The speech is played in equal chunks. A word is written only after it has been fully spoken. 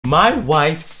My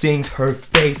wife sings her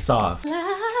face off.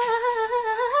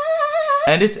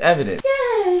 And it's evident.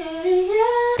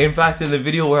 In fact, in the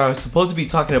video where I was supposed to be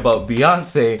talking about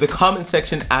Beyonce, the comment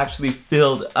section actually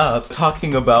filled up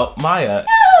talking about Maya.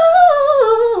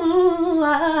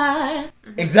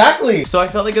 Exactly! So I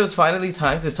felt like it was finally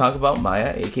time to talk about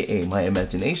Maya, aka My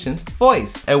Imagination's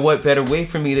voice. And what better way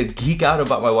for me to geek out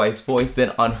about my wife's voice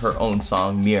than on her own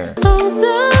song, Mirror.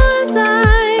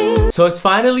 So it's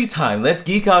finally time. Let's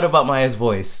geek out about Maya's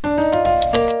voice.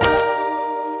 Hello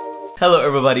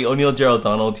everybody, O'Neil Gerald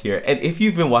Donald here, and if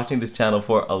you've been watching this channel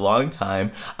for a long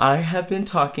time, I have been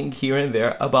talking here and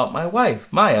there about my wife,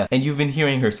 Maya, and you've been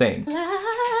hearing her sing.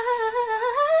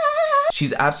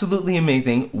 She's absolutely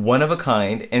amazing, one of a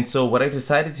kind, and so what I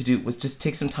decided to do was just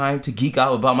take some time to geek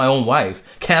out about my own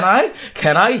wife. Can I?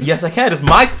 Can I? Yes I can, it's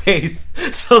my space!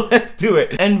 So let's do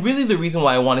it! And really the reason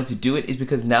why I wanted to do it is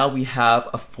because now we have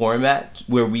a format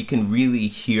where we can really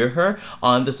hear her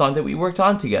on the song that we worked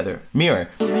on together, Mirror.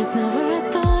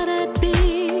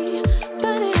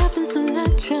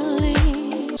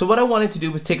 So what I wanted to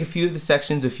do was take a few of the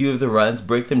sections, a few of the runs,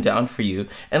 break them down for you,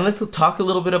 and let's talk a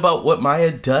little bit about what Maya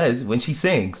does when she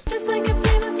sings.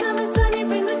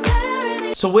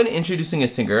 So when introducing a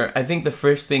singer, I think the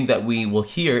first thing that we will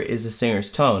hear is a singer's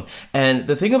tone. And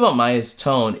the thing about Maya's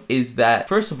tone is that,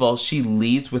 first of all, she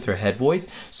leads with her head voice,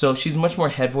 so she's much more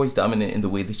head voice dominant in the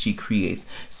way that she creates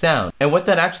sound. And what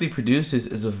that actually produces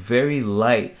is a very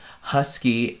light,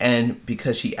 husky, and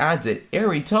because she adds it,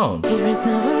 airy tone.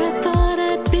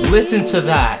 Listen to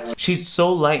that. She's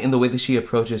so light in the way that she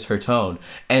approaches her tone.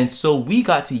 And so we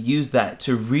got to use that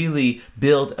to really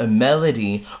build a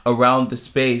melody around the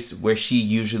space where she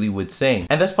usually would sing.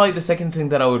 And that's probably the second thing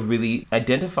that I would really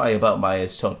identify about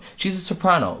Maya's tone. She's a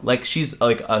soprano. Like, she's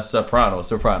like a soprano.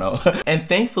 And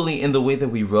thankfully, in the way that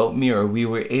we wrote Mirror, we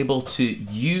were able to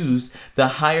use the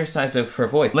higher sides of her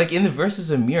voice. Like in the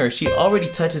verses of Mirror, she already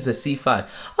touches a C5.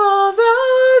 All those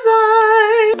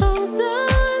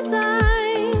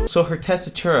So her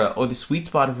tessitura, or the sweet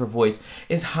spot of her voice,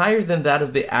 is higher than that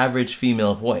of the average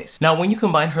female voice. Now, when you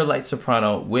combine her light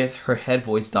soprano with her head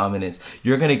voice dominance,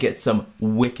 you're gonna get some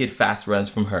wicked fast runs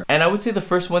from her. And I would say the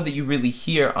first one that you really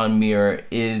hear on Mirror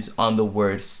is on the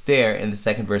word stare in the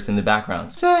second verse in the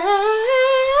background.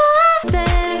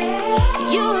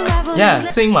 Yeah,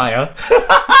 sing Maya.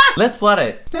 Let's plot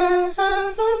it.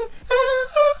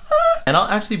 And I'll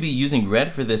actually be using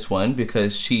red for this one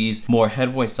because she's more head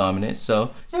voice dominant,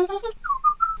 so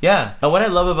yeah. And what I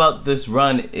love about this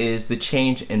run is the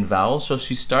change in vowels. So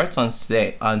she starts on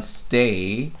stay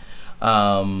in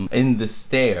the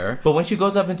stare, but when she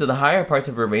goes up into the higher parts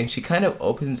of her range, she kind of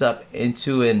opens up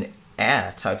into an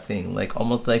ah type thing, like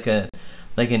almost like an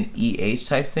EH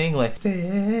type thing, like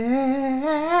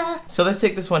stare. So let's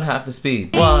take this one half the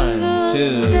speed. 1,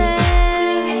 2.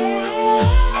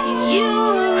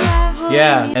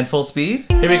 Yeah, and full speed.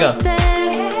 Here we go.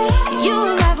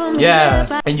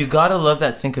 Yeah, and you gotta love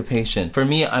that syncopation. For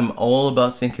me, I'm all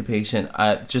about syncopation.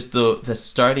 Just the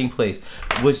starting place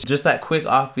was just that quick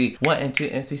offbeat. 1 and 2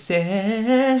 and 3,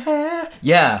 say.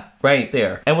 Yeah, right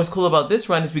there. And what's cool about this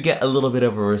run is we get a little bit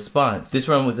of a response. This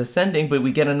run was ascending, but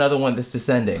we get another one that's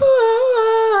descending.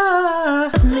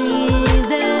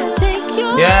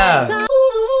 Yeah.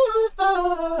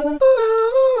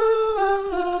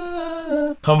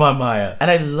 Come on, Maya. And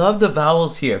I love the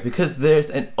vowels here because there's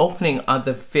an opening on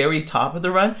the very top of the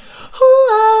run.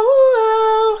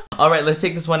 All right, let's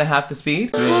take this one at half the speed.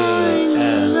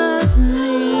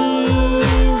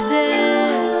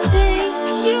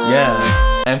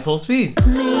 Yeah, and full speed.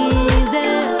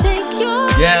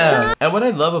 Yeah, and what I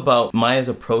love about Maya's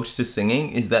approach to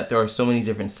singing is that there are so many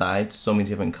different sides, so many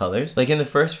different colors. Like in the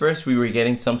first verse, we were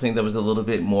getting something that was a little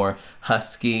bit more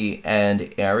husky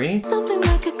and airy. Something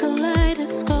like a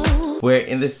kaleidoscope. Where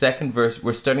in the second verse,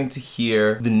 we're starting to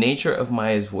hear the nature of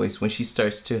Maya's voice when she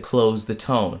starts to close the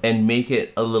tone and make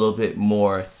it a little bit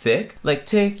more thick. Like,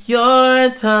 take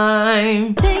your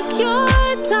time. Take your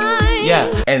time.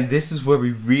 Yeah, and this is where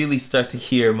we really start to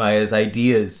hear Maya's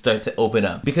ideas start to open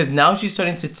up. Because now she's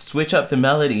starting to switch up the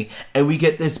melody and we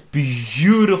get this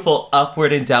beautiful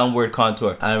upward and downward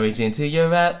contour. I reach into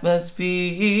your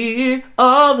atmosphere,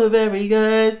 all the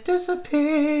barriers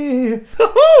disappear.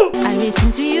 I reach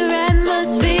into your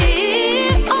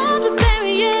atmosphere, all the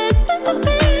barriers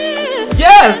disappear.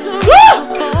 Yes!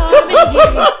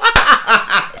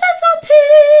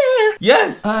 Disappear!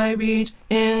 Yes! I reach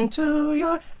into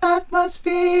your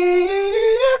atmosphere.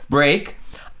 Break.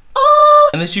 oh.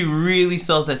 And then she really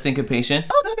sells that syncopation.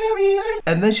 All the barriers.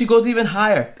 And then she goes even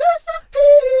higher.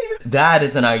 Disappear. That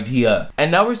is an idea.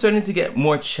 And now we're starting to get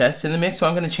more chest in the mix, so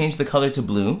I'm gonna change the color to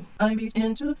blue. I reach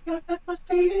into your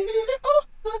atmosphere. All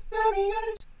the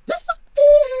barriers.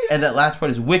 And that last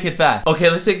part is wicked fast. Okay,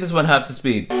 let's take this one half the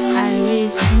speed. I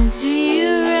reach into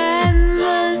your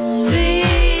atmosphere.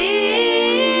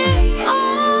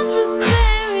 All the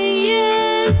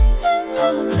barriers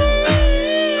disappear.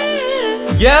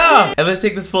 Yeah! And let's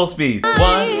take this full speed. 1, 2, 3.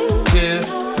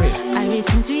 I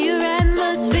reach into your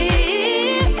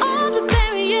atmosphere. All the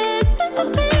barriers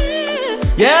disappear.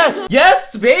 Yes!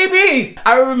 Yes, baby!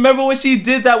 I remember when she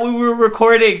did that when we were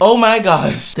recording. Oh my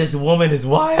gosh. This woman is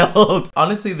wild.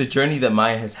 Honestly, the journey that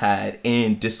Maya has had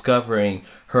in discovering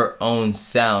her own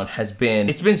sound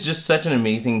it's been just such an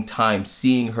amazing time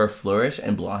seeing her flourish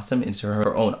and blossom into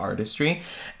her own artistry,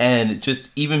 and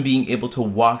just even being able to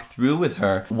walk through with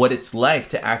her what it's like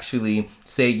to actually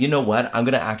say, you know what, I'm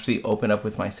gonna actually open up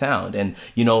with my sound and,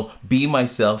 you know, be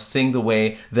myself, sing the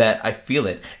way that I feel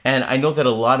it. And I know that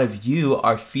a lot of you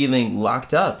are feeling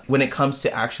locked up when it comes to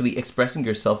actually expressing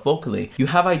yourself vocally. You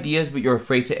have ideas, but you're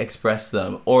afraid to express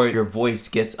them, or your voice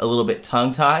gets a little bit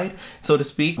tongue-tied, so to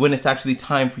speak, when it's actually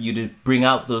time for you to bring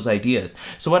out those ideas.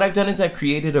 So what I've done is I've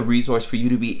created a resource for you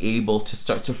to be able to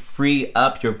start to free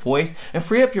up your voice and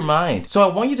free up your mind. So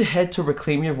I want you to head to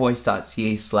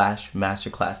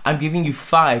reclaimyourvoice.ca/masterclass. I'm giving you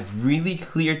 5 really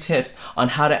clear tips on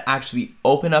how to actually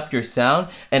open up your sound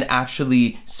and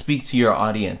actually speak to your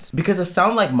audience. Because a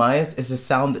sound like Maya's is a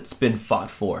sound that's been fought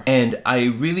for. And I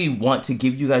really want to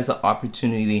give you guys the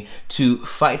opportunity to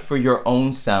fight for your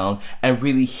own sound and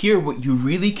really hear what you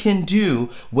really can do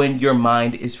when your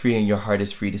mind is free and your heart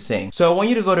is free to sing. So I want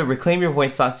you to go to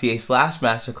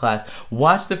reclaimyourvoice.ca/masterclass,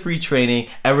 watch the free training,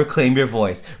 and reclaim your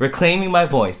voice. Reclaiming my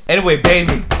voice. Anyway,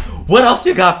 baby, what else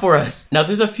you got for us? Now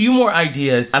there's a few more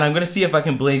ideas and I'm gonna see if I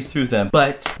can blaze through them.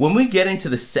 But when we get into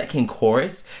the second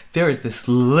chorus, there is this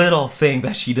little thing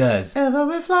that she does.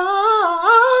 Every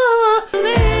fly.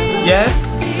 Yes?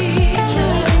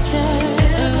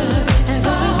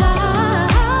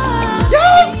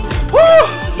 Yes! Woo!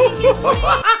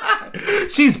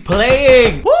 She's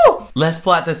playing! Woo! Let's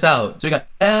plot this out. So we got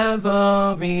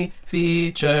every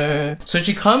feature. So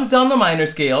she comes down the minor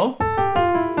scale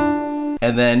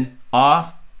and then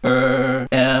off her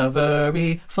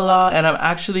every flaw. And I'm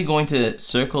actually going to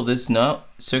circle this note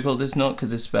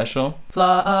because it's special.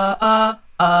 Flaw,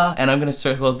 and I'm gonna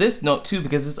circle this note too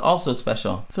because it's also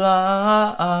special.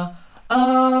 Flaw,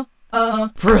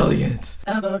 brilliant.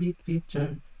 Every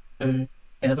feature.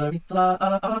 Every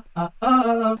flaw.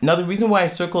 Now the reason why I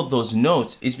circled those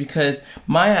notes is because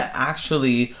Maya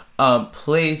actually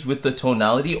plays with the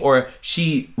tonality, or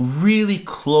she really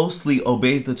closely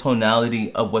obeys the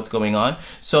tonality of what's going on.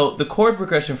 So the chord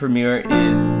progression for Mirror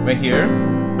is right here,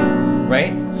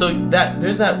 right? So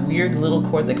there's that weird little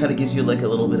chord that kind of gives you like a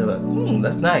little bit of a,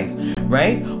 that's nice,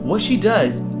 right? What she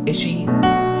does is she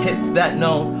hits that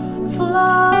note,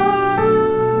 fly,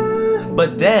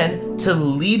 but then to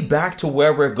lead back to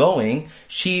where we're going,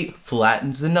 she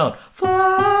flattens the note,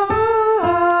 fly,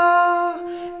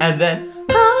 and then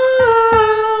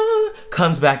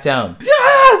comes back down.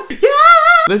 Yes! Yeah!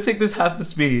 Let's take this half the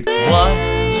speed. 1,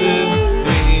 2,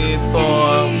 3, 4,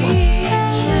 1.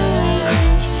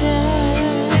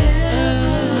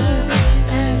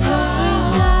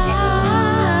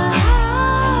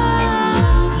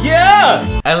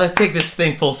 Yeah! And let's take this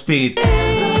thing full speed.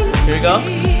 Here we go.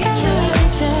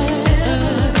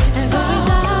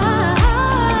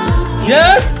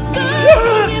 Yes!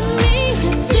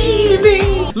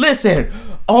 Listen,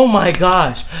 oh my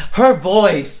gosh, her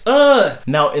voice.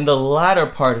 Now in the latter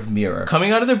part of Mirror,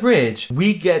 coming out of the bridge,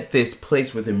 we get this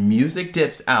place where the music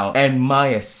dips out and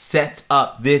Maya sets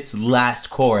up this last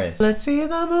chorus. Let's see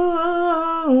the moon.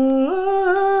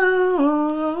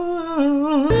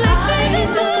 Let's see the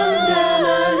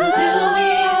moon until we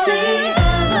see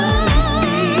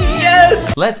everything.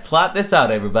 Yes! Let's plot this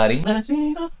out, everybody. Let's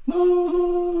see the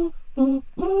moon.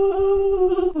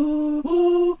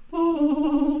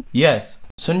 Yes.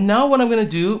 So now what I'm gonna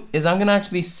do is I'm gonna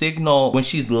actually signal when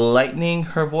she's lightening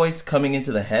her voice coming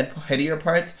into the headier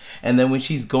parts, and then when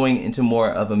she's going into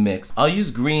more of a mix. I'll use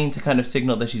green to kind of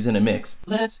signal that she's in a mix.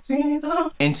 Let's see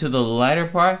the into the lighter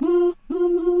part.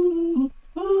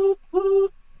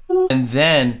 And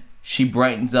then she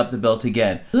brightens up the belt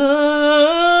again.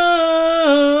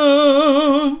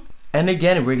 And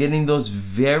again, we're getting those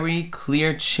very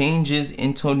clear changes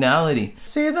in tonality.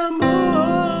 See the moon.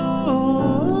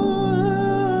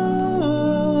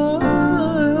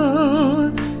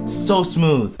 So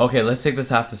smooth. Okay, let's take this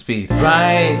half the speed.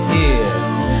 Right here.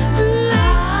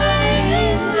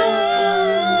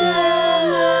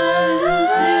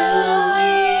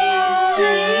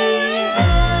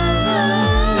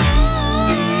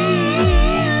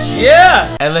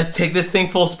 Yeah! And let's take this thing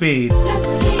full speed.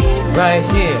 Let's keep Right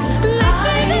here. Let's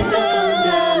take it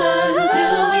down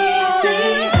until we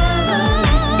see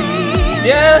heaven.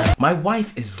 Yeah! My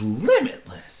wife is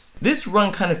limitless. This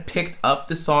run kind of picked up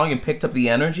the song and picked up the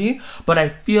energy, but I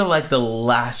feel like the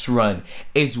last run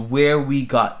is where we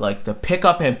got like the pick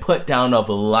up and put down of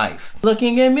life.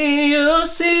 Looking at me, you'll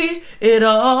see it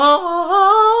all.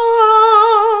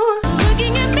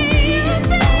 Looking at me, you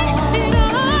see it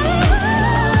all.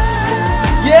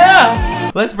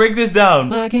 Yeah! Let's break this down.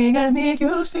 Looking at me,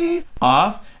 you see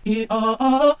off it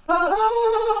all.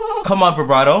 Come on,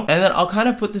 vibrato. And then I'll kind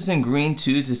of put this in green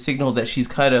too to signal that she's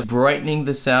kind of brightening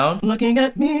the sound. Looking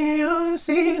at me, you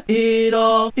see it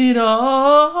all, it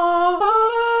all.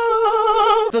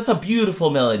 That's a beautiful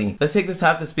melody. Let's take this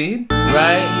half the speed.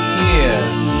 Right here.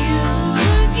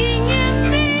 Looking at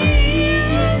me,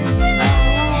 you see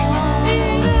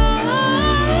it all.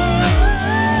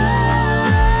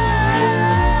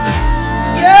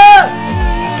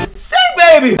 Yeah! Sing,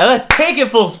 baby! And let's take it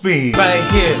full speed. Right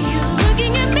here.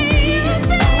 Looking at me, you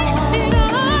see it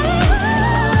all.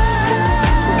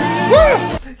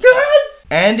 Yes!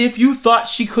 And if you thought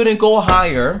she couldn't go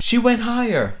higher, she went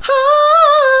higher.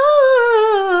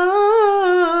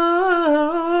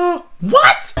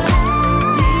 What?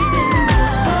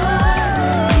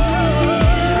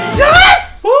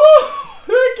 Yes!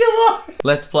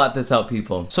 Let's plot this out,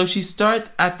 people. So she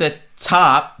starts at the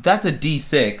top. That's a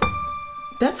D6.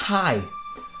 That's high.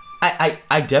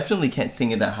 I definitely can't sing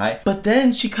it that high. But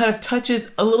then she kind of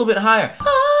touches a little bit higher.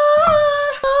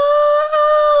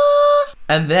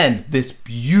 And then this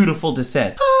beautiful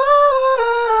descent.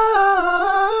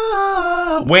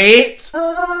 Wait!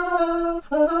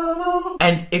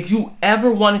 And if you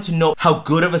ever wanted to know how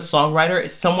good of a songwriter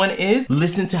someone is,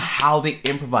 listen to how they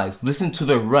improvise. Listen to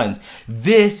their runs.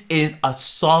 This is a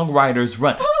songwriter's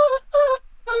run.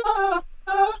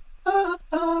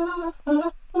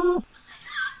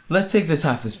 Let's take this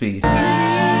half the speed. 3.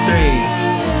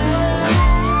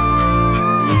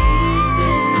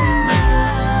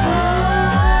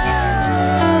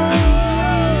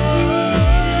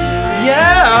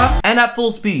 Yeah! And at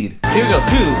full speed. Here we go. 2,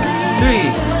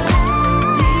 3.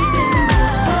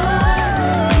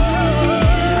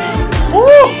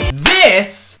 Woo!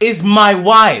 This is my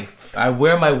wife. I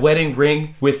wear my wedding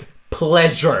ring with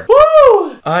pleasure.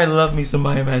 Woo! I love me some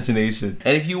MIAMAGINATION.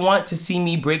 And if you want to see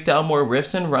me break down more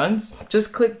riffs and runs,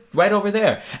 just click right over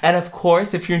there. And of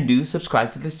course, if you're new,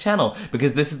 subscribe to this channel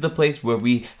because this is the place where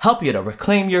we help you to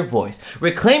reclaim your voice.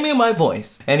 Reclaiming my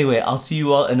voice. Anyway, I'll see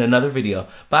you all in another video.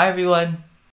 Bye, everyone.